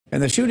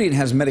And the shooting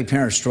has many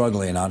parents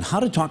struggling on how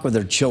to talk with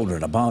their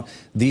children about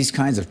these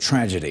kinds of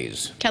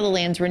tragedies.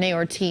 KELOLAND's Renee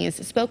Ortiz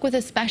spoke with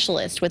a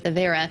specialist with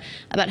Avera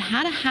about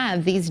how to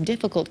have these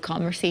difficult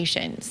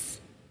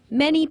conversations.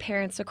 Many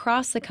parents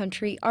across the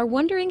country are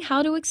wondering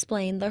how to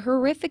explain the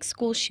horrific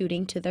school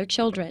shooting to their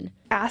children.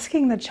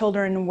 Asking the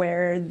children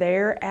where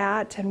they're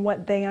at and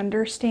what they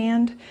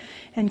understand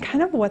and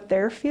kind of what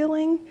they're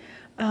feeling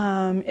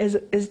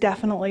is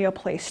definitely a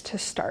place to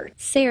start.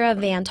 Sarah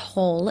Van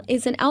Hole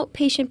is an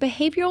outpatient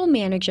behavioral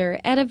manager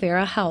at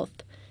Avera Health.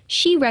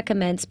 She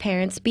recommends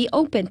parents be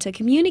open to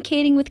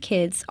communicating with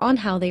kids on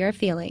how they are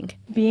feeling.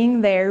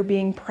 Being there,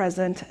 being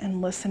present and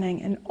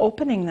listening and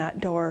opening that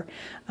door,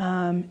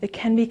 it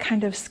can be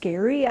kind of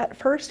scary at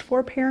first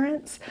for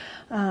parents,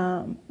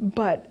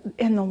 but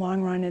in the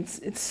long run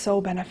it's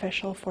so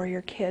beneficial for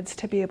your kids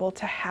to be able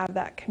to have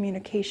that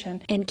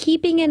communication. And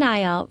keeping an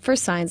eye out for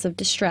signs of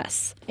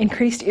distress.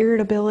 Increased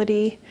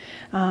irritability,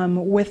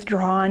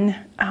 withdrawn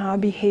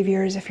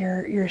behaviors if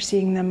you're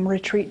seeing them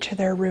retreat to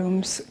their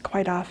rooms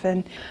quite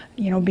often,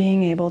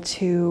 being able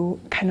to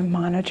kind of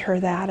monitor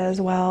that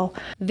as well.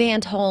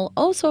 Van Hole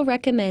also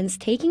recommends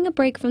taking a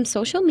break from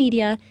social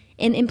media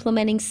and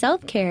implementing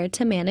self-care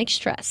to manage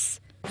stress.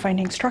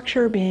 Finding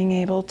structure, being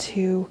able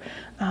to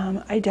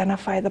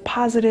identify the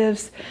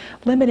positives,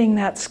 limiting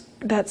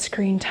that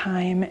screen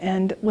time,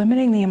 and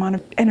limiting the amount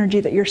of energy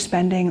that you're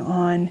spending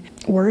on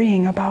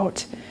worrying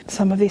about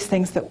some of these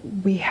things that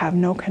we have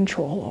no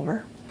control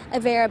over.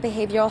 Avera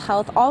Behavioral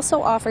Health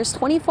also offers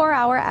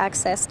 24-hour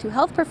access to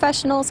health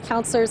professionals,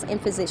 counselors,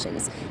 and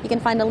physicians. You can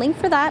find a link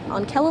for that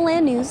on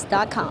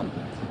KELOLANDnews.com.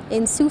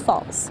 In Sioux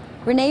Falls,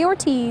 Renee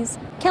Ortiz,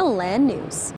 KELOLAND News.